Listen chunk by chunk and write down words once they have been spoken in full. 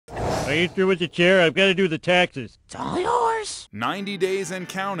Are you through with the chair? I've got to do the taxes. It's all yours. 90 days and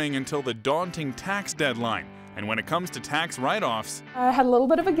counting until the daunting tax deadline. And when it comes to tax write-offs, I had a little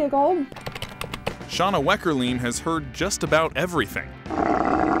bit of a giggle. Shauna Weckerlein has heard just about everything.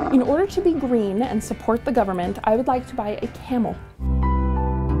 In order to be green and support the government, I would like to buy a camel.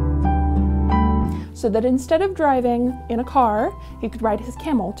 So that instead of driving in a car, he could ride his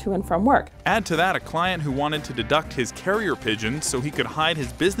camel to and from work. Add to that a client who wanted to deduct his carrier pigeon so he could hide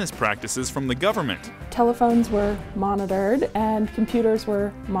his business practices from the government. Telephones were monitored and computers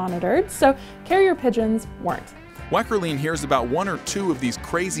were monitored, so carrier pigeons weren't. Weckerlein hears about one or two of these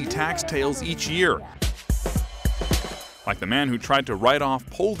crazy tax tales each year. Like the man who tried to write off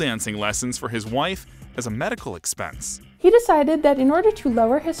pole dancing lessons for his wife as a medical expense. He decided that in order to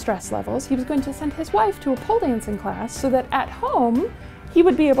lower his stress levels, he was going to send his wife to a pole dancing class so that at home he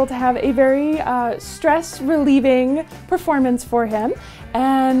would be able to have a very stress-relieving performance for him,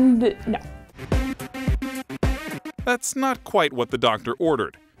 and no. That's not quite what the doctor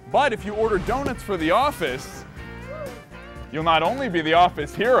ordered. But if you order donuts for the office, you'll not only be the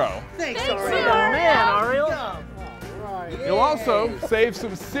office hero, Thanks Ariel. Man, Ariel. you'll also save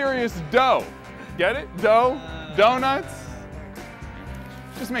some serious dough. Get it? Dough? Donuts?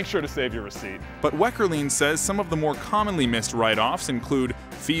 Just make sure to save your receipt. But Weckerlein says some of the more commonly missed write-offs include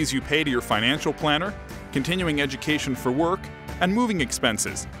fees you pay to your financial planner, continuing education for work, and moving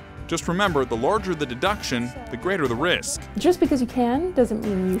expenses. Just remember, the larger the deduction, the greater the risk. Just because you can doesn't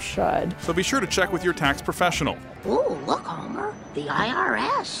mean you should. So be sure to check with your tax professional. Ooh, look, Homer, the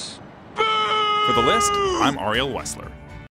IRS. For The List, I'm Ariel Wessler.